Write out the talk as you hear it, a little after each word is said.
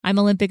I'm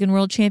Olympic and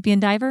world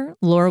champion diver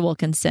Laura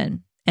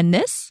Wilkinson, and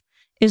this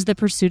is the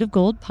Pursuit of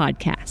Gold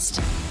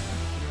podcast.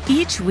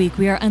 Each week,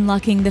 we are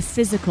unlocking the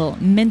physical,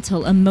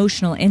 mental,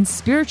 emotional, and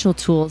spiritual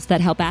tools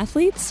that help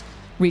athletes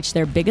reach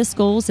their biggest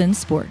goals in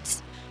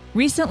sports.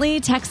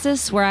 Recently,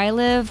 Texas, where I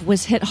live,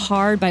 was hit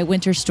hard by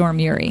Winter Storm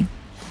Uri.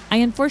 I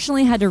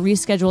unfortunately had to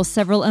reschedule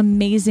several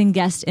amazing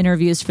guest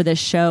interviews for this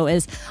show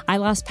as I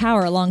lost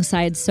power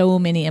alongside so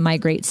many in my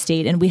great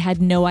state, and we had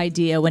no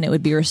idea when it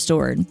would be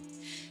restored.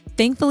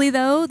 Thankfully,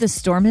 though, the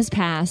storm has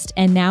passed,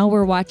 and now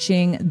we're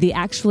watching the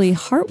actually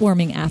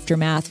heartwarming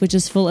aftermath, which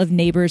is full of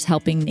neighbors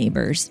helping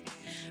neighbors.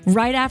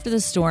 Right after the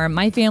storm,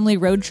 my family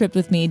road tripped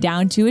with me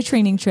down to a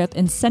training trip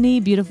in sunny,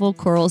 beautiful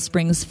Coral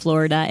Springs,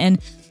 Florida.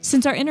 And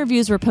since our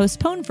interviews were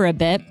postponed for a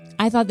bit,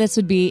 I thought this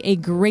would be a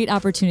great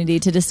opportunity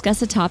to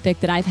discuss a topic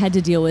that I've had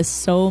to deal with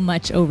so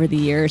much over the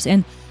years,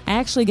 and I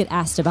actually get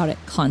asked about it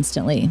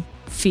constantly: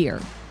 fear.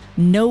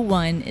 No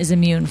one is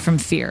immune from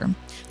fear.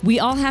 We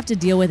all have to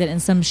deal with it in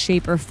some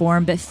shape or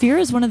form, but fear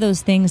is one of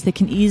those things that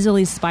can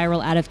easily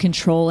spiral out of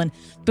control, and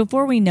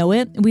before we know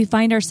it, we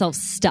find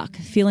ourselves stuck,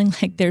 feeling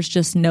like there's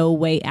just no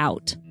way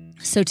out.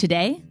 So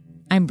today,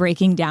 I'm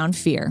breaking down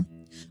fear.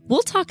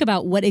 We'll talk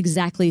about what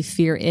exactly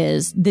fear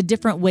is, the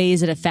different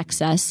ways it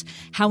affects us,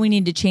 how we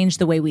need to change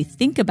the way we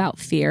think about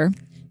fear,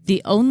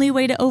 the only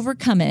way to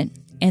overcome it,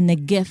 and the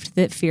gift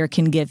that fear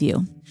can give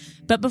you.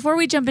 But before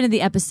we jump into the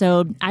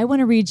episode, I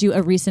want to read you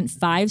a recent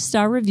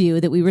 5-star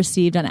review that we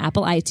received on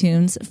Apple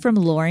iTunes from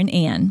Lauren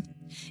Ann.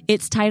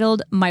 It's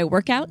titled, "My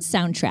Workout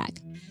Soundtrack."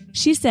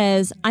 She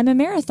says, "I'm a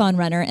marathon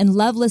runner and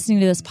love listening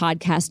to this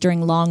podcast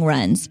during long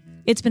runs.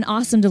 It's been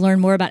awesome to learn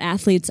more about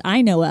athletes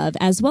I know of,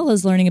 as well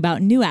as learning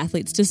about new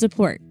athletes to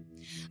support.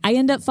 I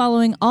end up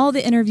following all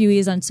the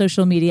interviewees on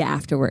social media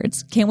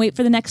afterwards. Can't wait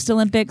for the next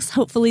Olympics,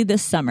 hopefully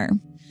this summer."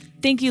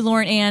 Thank you,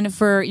 Lauren Ann,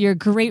 for your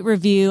great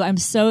review. I'm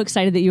so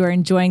excited that you are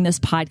enjoying this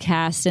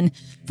podcast. And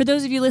for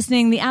those of you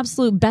listening, the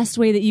absolute best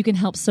way that you can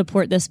help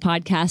support this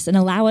podcast and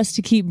allow us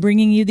to keep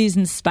bringing you these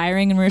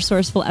inspiring and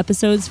resourceful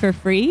episodes for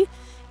free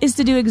is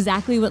to do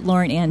exactly what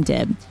Lauren Ann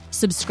did.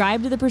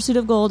 Subscribe to The Pursuit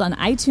of Gold on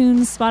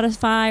iTunes,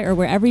 Spotify, or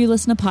wherever you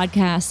listen to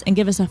podcasts, and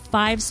give us a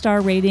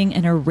 5-star rating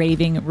and a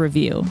raving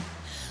review.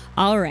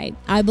 All right,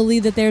 I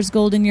believe that there's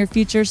gold in your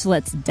future, so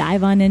let's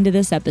dive on into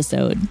this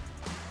episode.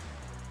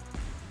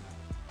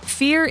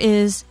 Fear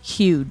is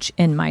huge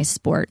in my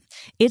sport.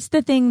 It's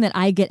the thing that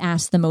I get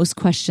asked the most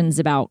questions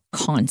about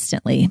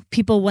constantly.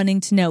 People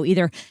wanting to know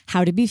either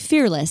how to be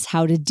fearless,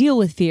 how to deal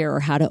with fear, or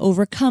how to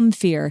overcome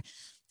fear.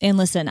 And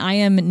listen, I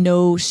am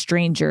no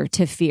stranger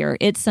to fear.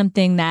 It's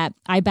something that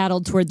I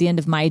battled toward the end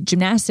of my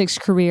gymnastics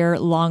career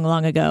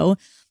long ago.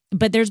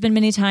 But there's been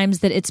many times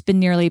that it's been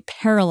nearly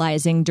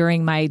paralyzing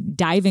during my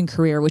diving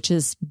career, which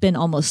has been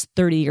almost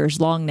 30 years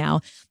long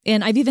now.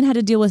 And I've even had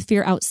to deal with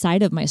fear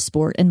outside of my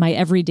sport in my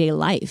everyday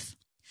life.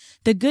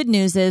 The good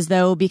news is,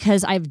 though,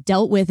 because I've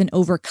dealt with and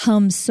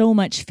overcome so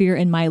much fear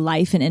in my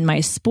life and in my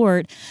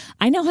sport,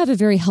 I now have a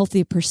very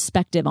healthy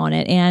perspective on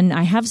it, and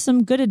I have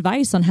some good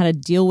advice on how to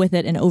deal with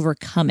it and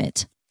overcome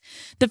it.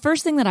 The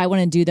first thing that I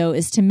want to do, though,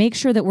 is to make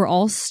sure that we're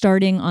all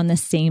starting on the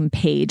same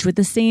page with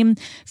the same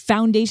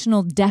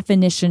foundational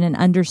definition and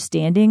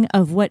understanding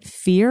of what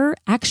fear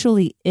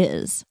actually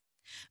is.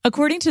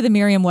 According to the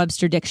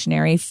Merriam-Webster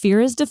Dictionary,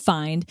 fear is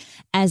defined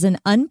as an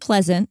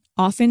unpleasant,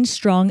 often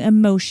strong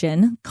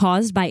emotion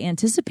caused by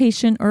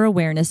anticipation or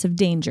awareness of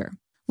danger.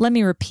 Let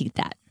me repeat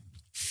that.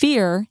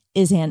 Fear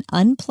is an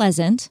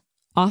unpleasant,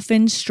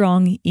 often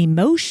strong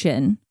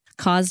emotion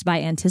caused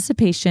by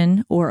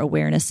anticipation or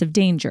awareness of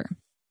danger.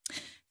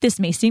 This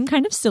may seem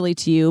kind of silly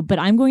to you, but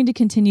I'm going to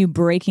continue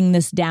breaking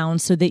this down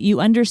so that you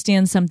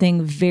understand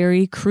something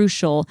very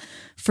crucial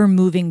for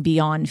moving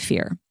beyond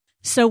fear.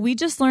 So we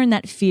just learned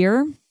that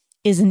fear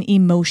is an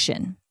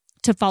emotion.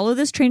 To follow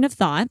this train of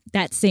thought,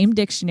 that same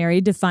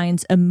dictionary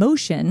defines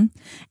emotion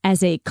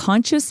as a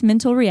conscious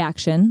mental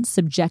reaction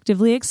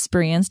subjectively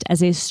experienced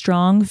as a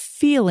strong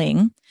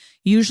feeling,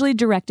 usually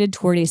directed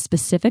toward a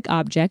specific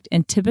object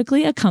and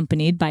typically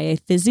accompanied by a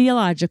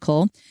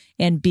physiological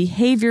and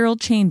behavioral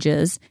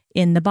changes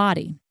in the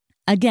body.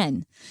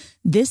 Again,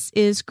 this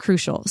is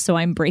crucial, so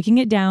I'm breaking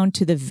it down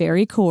to the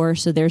very core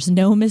so there's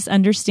no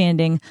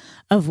misunderstanding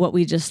of what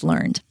we just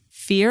learned.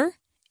 Fear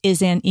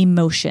is an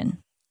emotion,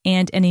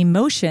 and an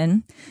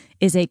emotion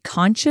is a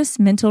conscious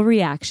mental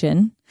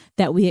reaction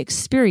that we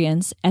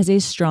experience as a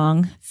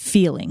strong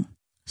feeling.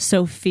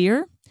 So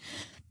fear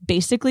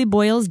basically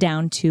boils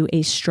down to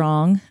a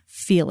strong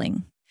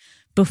feeling.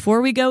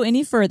 Before we go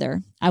any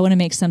further, I want to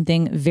make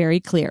something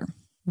very clear.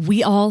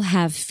 We all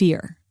have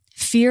fear.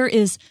 Fear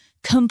is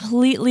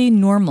completely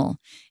normal.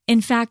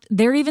 In fact,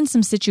 there are even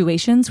some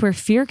situations where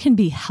fear can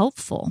be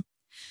helpful.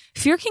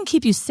 Fear can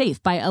keep you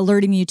safe by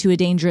alerting you to a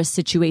dangerous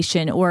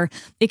situation, or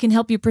it can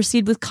help you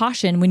proceed with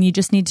caution when you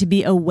just need to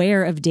be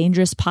aware of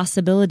dangerous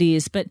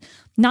possibilities, but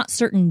not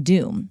certain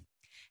doom.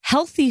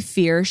 Healthy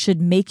fear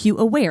should make you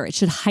aware. It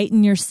should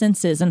heighten your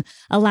senses and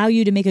allow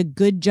you to make a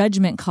good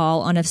judgment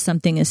call on if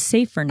something is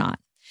safe or not.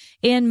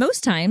 And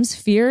most times,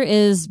 fear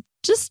is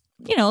just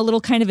a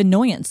little kind of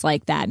annoyance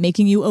like that,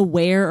 making you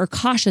aware or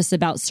cautious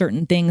about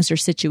certain things or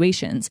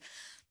situations.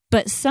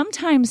 But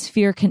sometimes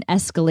fear can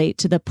escalate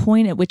to the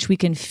point at which we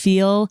can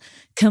feel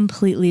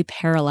completely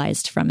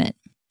paralyzed from it.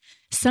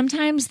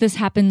 Sometimes this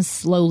happens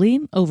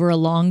slowly over a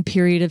long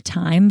period of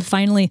time,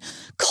 finally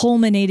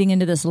culminating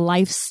into this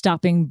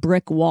life-stopping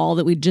brick wall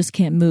that we just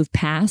can't move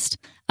past.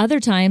 Other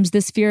times,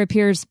 this fear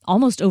appears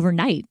almost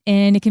overnight,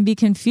 and it can be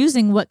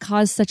confusing what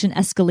caused such an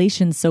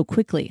escalation so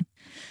quickly.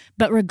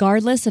 But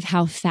regardless of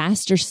how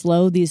fast or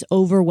slow these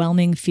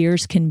overwhelming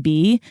fears can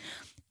be,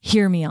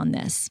 hear me on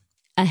this.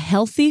 A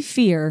healthy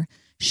fear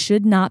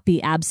should not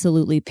be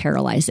absolutely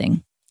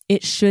paralyzing.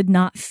 It should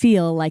not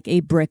feel like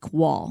a brick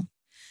wall.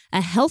 A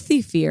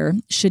healthy fear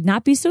should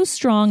not be so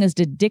strong as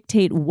to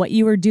dictate what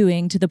you are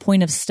doing to the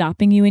point of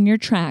stopping you in your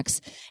tracks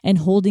and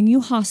holding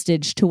you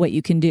hostage to what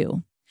you can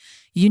do.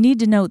 You need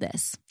to know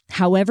this.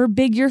 However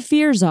big your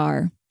fears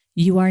are,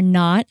 you are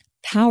not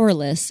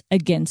powerless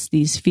against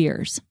these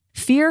fears.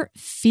 Fear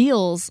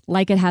feels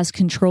like it has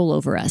control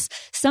over us.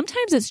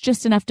 Sometimes it's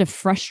just enough to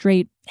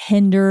frustrate,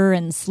 hinder,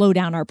 and slow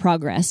down our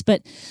progress.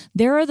 But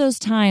there are those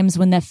times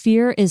when the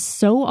fear is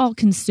so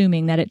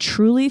all-consuming that it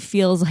truly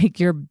feels like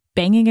you're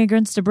banging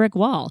against a brick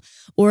wall,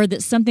 or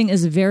that something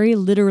is very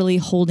literally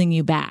holding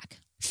you back.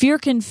 Fear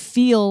can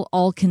feel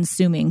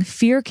all-consuming.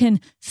 Fear can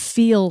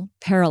feel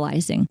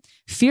paralyzing.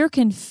 Fear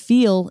can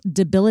feel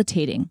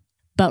debilitating.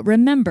 But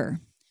remember,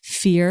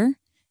 fear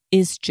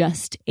is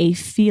just a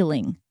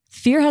feeling.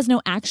 Fear has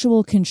no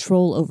actual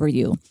control over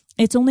you.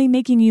 It's only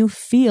making you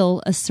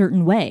feel a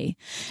certain way.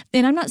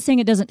 And I'm not saying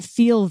it doesn't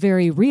feel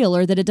very real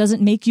or that it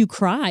doesn't make you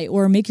cry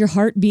or make your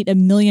heart beat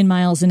 1,000,000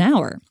 miles an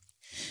hour.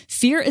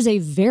 Fear is a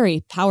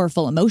very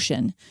powerful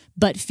emotion,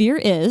 but fear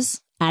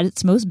is, at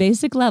its most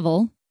basic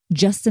level,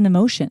 just an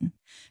emotion.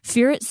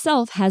 Fear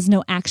itself has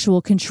no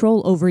actual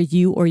control over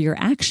you or your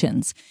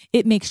actions.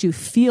 It makes you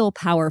feel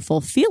powerful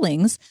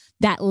feelings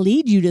that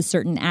lead you to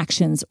certain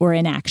actions or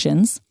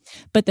inactions,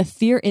 but the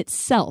fear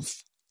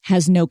itself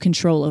has no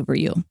control over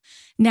you.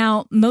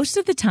 Now, most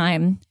of the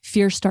time,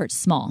 fear starts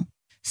small.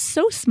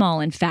 So small,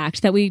 in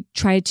fact, that we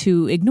try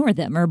to ignore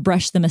them or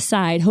brush them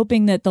aside,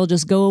 hoping that they'll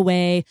just go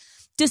away,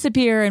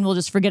 disappear, and we'll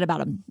just forget about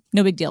them.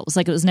 No big deal. It's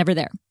like it was never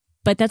there.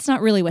 But that's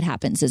not really what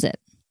happens, is it?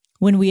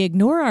 When we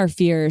ignore our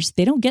fears,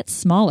 they don't get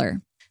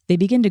smaller. They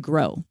begin to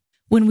grow.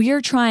 When we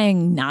are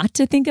trying not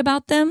to think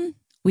about them,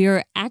 we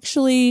are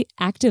actually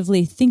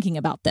actively thinking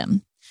about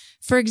them.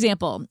 For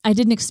example, I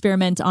did an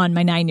experiment on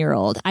my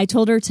 9-year-old. I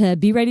told her to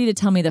be ready to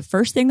tell me the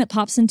first thing that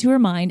pops into her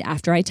mind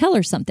after I tell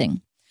her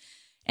something.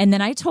 And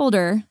then I told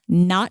her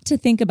not to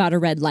think about a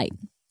red light.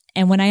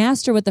 And when I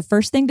asked her what the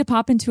first thing to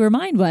pop into her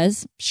mind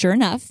was, sure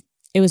enough,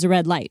 it was a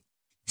red light.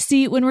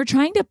 See, when we're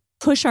trying to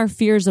push our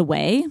fears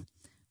away,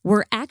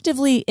 we're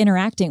actively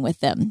interacting with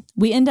them.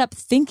 We end up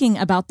thinking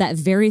about that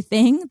very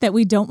thing that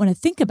we don't want to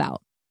think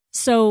about.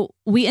 So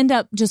we end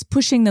up just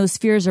pushing those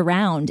fears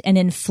around and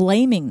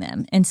inflaming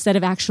them instead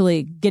of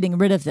actually getting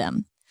rid of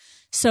them.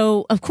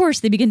 So, of course,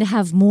 they begin to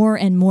have more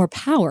and more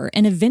power,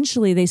 and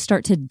eventually they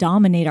start to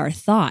dominate our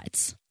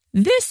thoughts.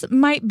 This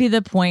might be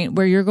the point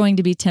where you're going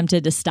to be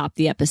tempted to stop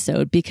the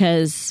episode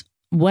because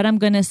what I'm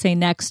going to say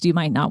next you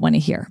might not want to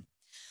hear.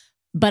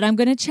 But I'm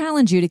going to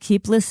challenge you to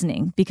keep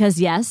listening because,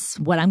 yes,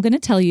 what I'm going to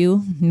tell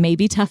you may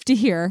be tough to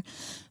hear,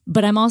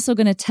 but I'm also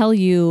going to tell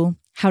you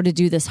how to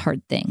do this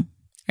hard thing.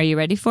 Are you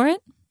ready for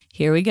it?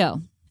 Here we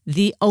go.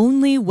 The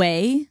only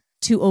way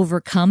to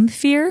overcome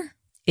fear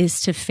is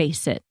to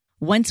face it.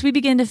 Once we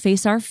begin to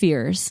face our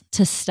fears,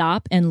 to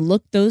stop and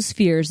look those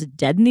fears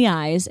dead in the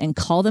eyes and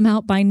call them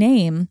out by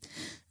name,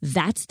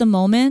 that's the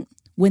moment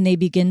when they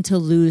begin to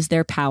lose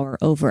their power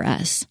over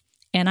us.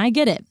 And I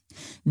get it.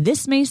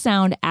 This may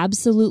sound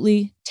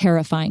absolutely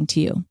terrifying to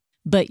you,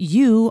 but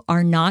you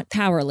are not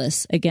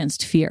powerless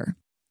against fear.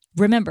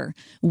 Remember,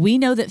 we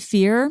know that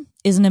fear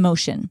is an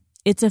emotion.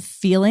 It's a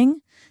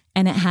feeling,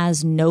 and it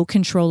has no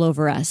control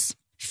over us.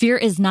 Fear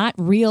is not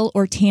real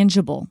or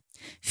tangible.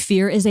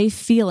 Fear is a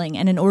feeling,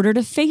 and in order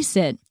to face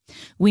it,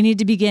 we need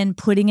to begin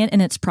putting it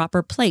in its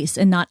proper place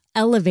and not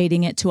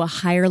elevating it to a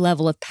higher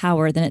level of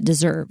power than it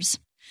deserves.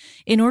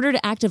 In order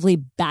to actively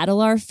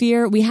battle our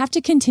fear, we have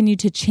to continue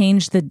to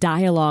change the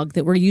dialogue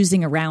that we're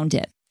using around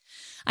it.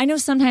 I know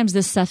sometimes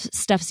this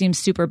stuff seems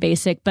super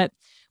basic, but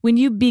when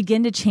you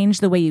begin to change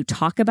the way you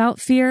talk about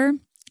fear,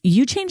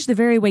 you change the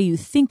very way you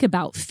think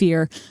about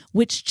fear,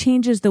 which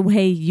changes the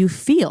way you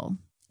feel.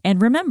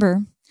 And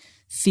remember,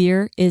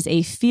 fear is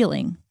a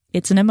feeling.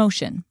 It's an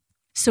emotion.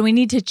 So we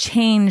need to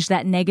change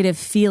that negative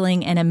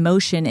feeling and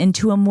emotion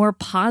into a more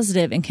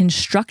positive and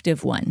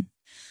constructive one.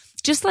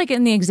 Just like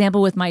in the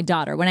example with my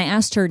daughter, when I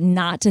asked her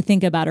not to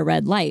think about a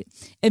red light,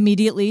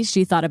 immediately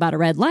she thought about a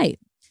red light.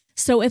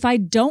 So if I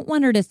don't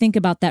want her to think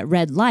about that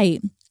red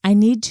light, I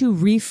need to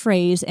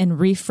rephrase and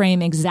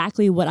reframe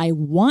exactly what I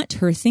want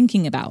her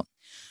thinking about.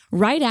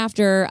 Right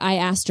after I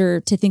asked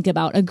her to think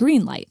about a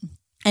green light,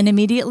 and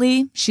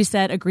immediately she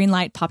said a green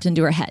light popped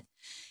into her head.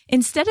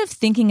 Instead of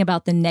thinking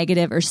about the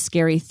negative or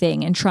scary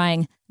thing and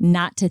trying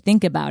not to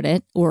think about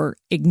it or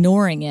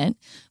ignoring it,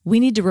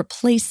 we need to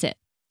replace it.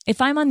 If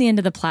I'm on the end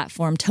of the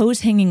platform,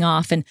 toes hanging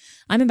off, and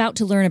I'm about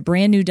to learn a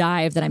brand new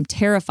dive that I'm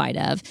terrified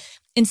of,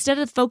 instead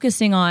of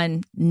focusing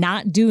on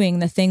not doing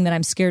the thing that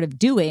I'm scared of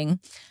doing,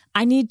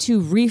 I need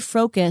to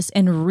refocus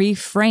and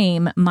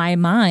reframe my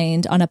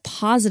mind on a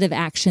positive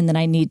action that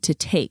I need to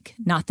take,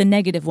 not the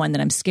negative one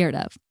that I'm scared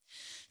of.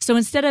 So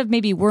instead of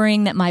maybe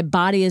worrying that my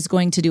body is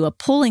going to do a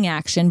pulling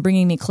action,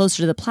 bringing me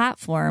closer to the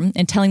platform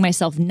and telling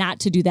myself not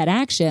to do that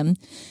action,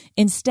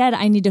 instead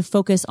I need to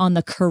focus on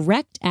the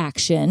correct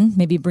action,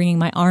 maybe bringing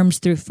my arms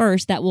through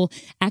first, that will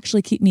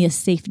actually keep me a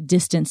safe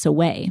distance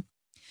away.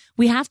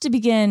 We have to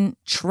begin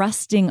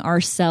trusting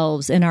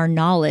ourselves and our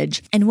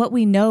knowledge and what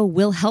we know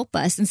will help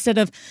us instead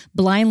of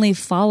blindly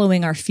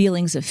following our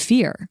feelings of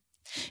fear.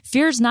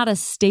 Fear is not a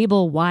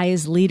stable,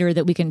 wise leader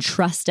that we can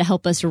trust to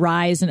help us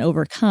rise and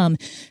overcome.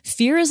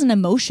 Fear is an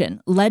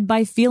emotion led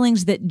by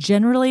feelings that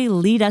generally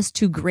lead us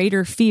to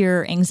greater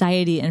fear,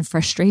 anxiety, and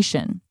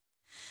frustration.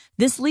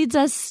 This leads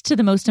us to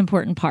the most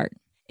important part.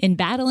 In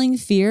battling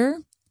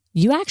fear,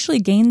 you actually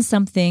gain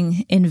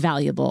something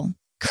invaluable: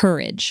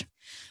 courage.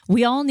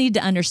 We all need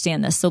to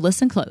understand this, so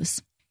listen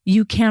close.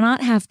 You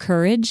cannot have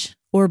courage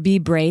or be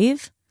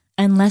brave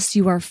unless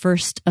you are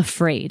first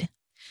afraid.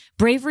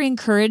 Bravery and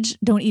courage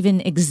don't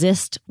even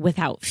exist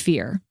without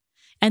fear.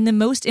 And the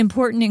most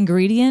important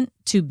ingredient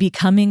to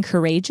becoming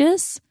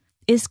courageous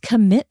is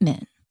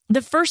commitment.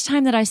 The first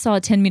time that I saw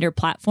a 10-meter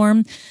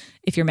platform,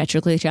 if you're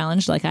metrically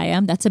challenged like I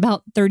am, that's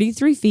about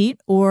 33 feet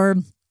or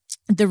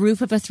the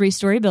roof of a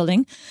 3-story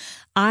building.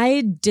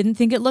 I didn't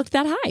think it looked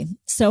that high.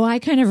 So I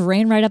kind of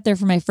ran right up there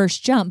for my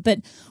first jump. But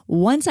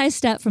once I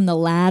stepped from the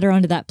ladder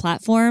onto that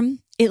platform,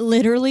 it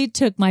literally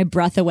took my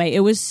breath away.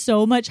 It was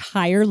so much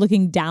higher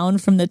looking down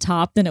from the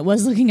top than it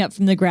was looking up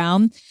from the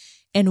ground.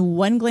 And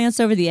one glance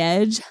over the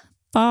edge,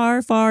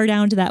 far, far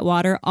down to that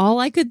water,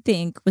 all I could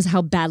think was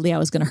how badly I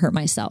was going to hurt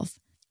myself.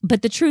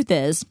 But the truth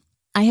is,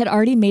 I had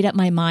already made up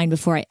my mind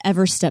before I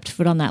ever stepped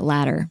foot on that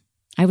ladder.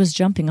 I was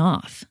jumping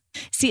off.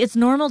 See, it's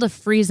normal to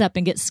freeze up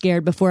and get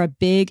scared before a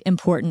big,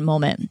 important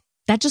moment.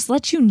 That just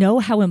lets you know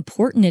how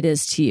important it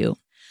is to you.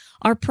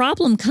 Our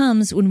problem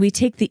comes when we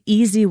take the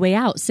easy way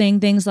out, saying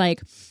things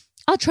like,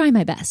 I'll try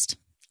my best.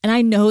 And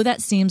I know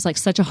that seems like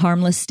such a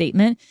harmless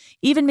statement,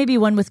 even maybe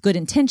one with good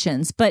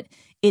intentions, but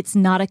it's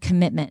not a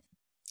commitment.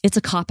 It's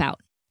a cop-out.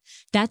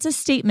 That's a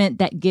statement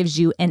that gives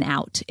you an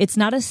out. It's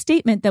not a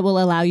statement that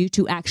will allow you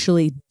to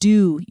actually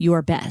do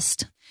your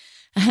best.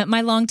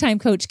 My longtime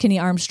coach, Kenny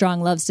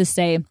Armstrong, loves to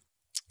say,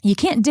 you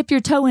can't dip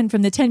your toe in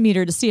from the 10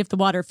 meter to see if the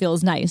water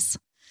feels nice.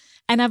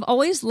 And I've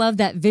always loved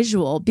that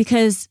visual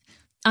because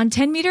on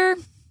 10 meter,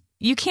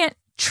 you can't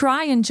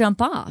try and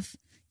jump off.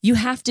 You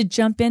have to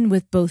jump in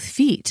with both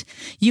feet.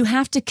 You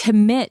have to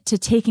commit to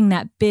taking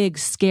that big,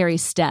 scary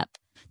step,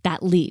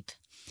 that leap.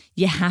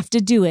 You have to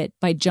do it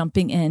by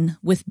jumping in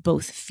with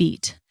both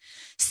feet.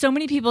 So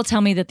many people tell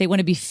me that they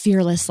want to be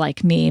fearless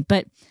like me,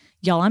 but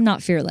y'all, I'm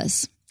not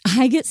fearless.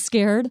 I get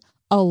scared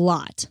a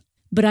lot,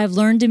 but I've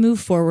learned to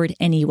move forward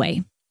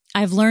anyway.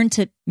 I've learned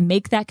to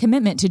make that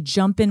commitment to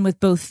jump in with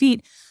both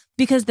feet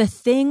because the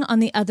thing on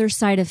the other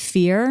side of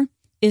fear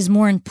is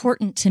more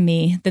important to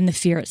me than the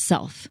fear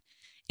itself.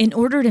 In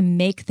order to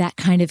make that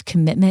kind of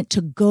commitment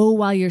to go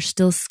while you're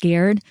still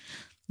scared,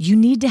 you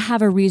need to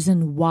have a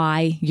reason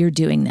why you're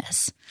doing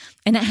this.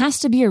 And it has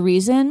to be a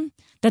reason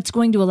that's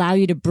going to allow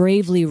you to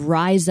bravely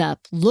rise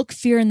up, look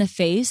fear in the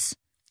face,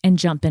 and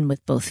jump in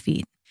with both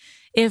feet.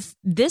 If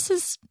this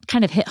has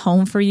kind of hit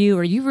home for you,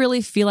 or you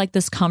really feel like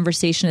this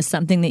conversation is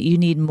something that you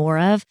need more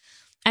of,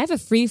 I have a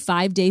free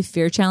 5-day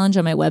fear challenge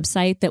on my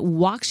website that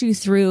walks you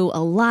through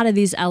a lot of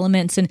these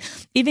elements and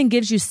even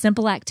gives you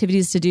simple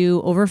activities to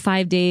do over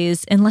 5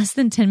 days in less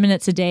than 10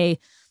 minutes a day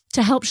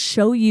to help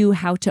show you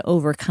how to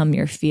overcome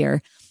your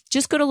fear.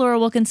 Just go to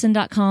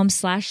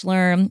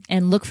laurawilkinson.com/learn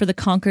and look for the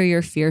Conquer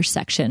Your Fear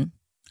section.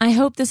 I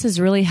hope this has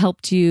really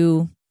helped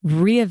you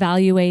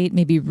reevaluate,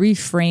 maybe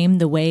reframe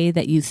the way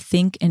that you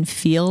think and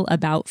feel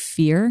about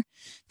fear,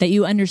 that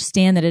you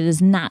understand that it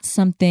is not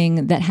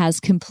something that has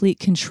complete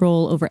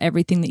control over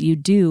everything that you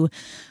do,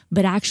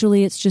 but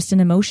actually it's just an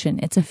emotion.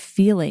 It's a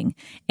feeling,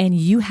 and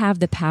you have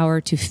the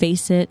power to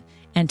face it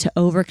and to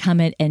overcome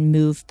it and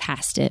move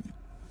past it.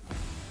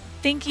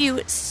 Thank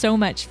you so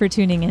much for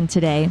tuning in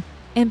today.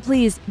 And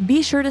please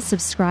be sure to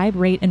subscribe,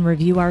 rate, and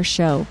review our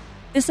show.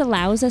 This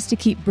allows us to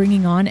keep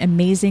bringing on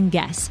amazing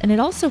guests, and it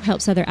also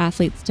helps other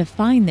athletes to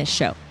find this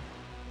show.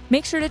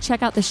 Make sure to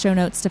check out the show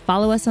notes to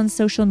follow us on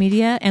social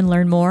media and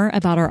learn more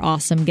about our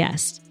awesome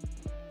guests.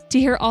 To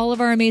hear all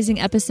of our amazing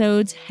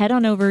episodes, head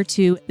on over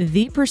to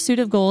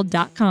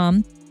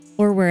thepursuitofgold.com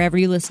or wherever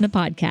you listen to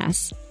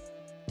podcasts.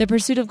 The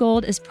Pursuit of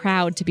Gold is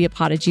proud to be a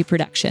Podigy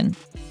production.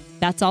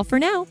 That's all for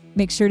now.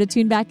 Make sure to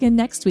tune back in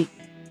next week.